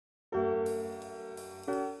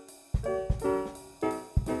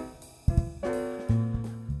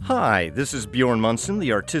Hi, this is Bjorn Munson,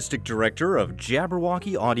 the artistic director of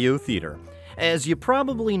Jabberwocky Audio Theater. As you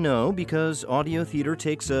probably know, because audio theater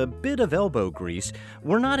takes a bit of elbow grease,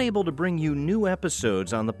 we're not able to bring you new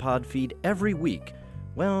episodes on the pod feed every week.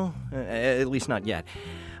 Well, at least not yet.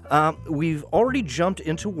 We've already jumped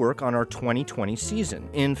into work on our 2020 season.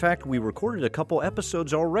 In fact, we recorded a couple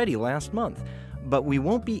episodes already last month, but we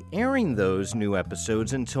won't be airing those new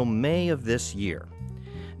episodes until May of this year.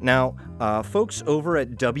 Now, folks over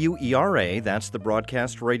at WERA, that's the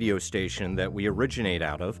broadcast radio station that we originate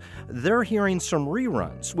out of, they're hearing some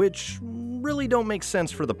reruns, which really don't make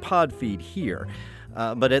sense for the pod feed here.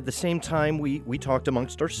 But at the same time, we talked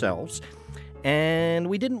amongst ourselves, and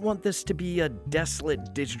we didn't want this to be a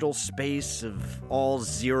desolate digital space of all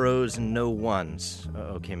zeros and no ones.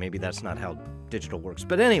 Okay, maybe that's not how digital works,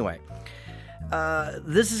 but anyway.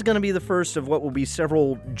 This is going to be the first of what will be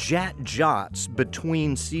several JAT Jots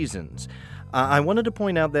between seasons. I wanted to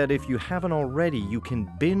point out that if you haven't already, you can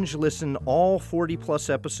binge listen all 40-plus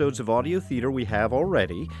episodes of audio theater we have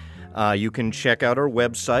already. You can check out our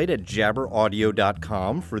website at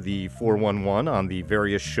jabberaudio.com for the 411 on the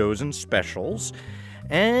various shows and specials.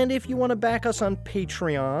 And if you want to back us on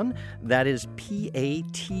Patreon, that is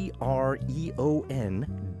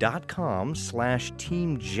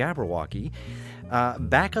patreon.com/Team Jabberwocky.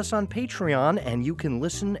 Back us on Patreon, and you can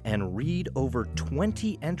listen and read over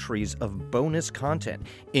 20 entries of bonus content,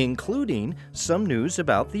 including some news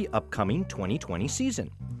about the upcoming 2020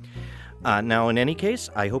 season. Now, in any case,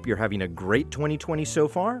 I hope you're having a great 2020 so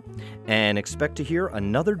far, and expect to hear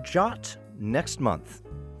another Jot next month.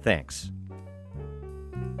 Thanks.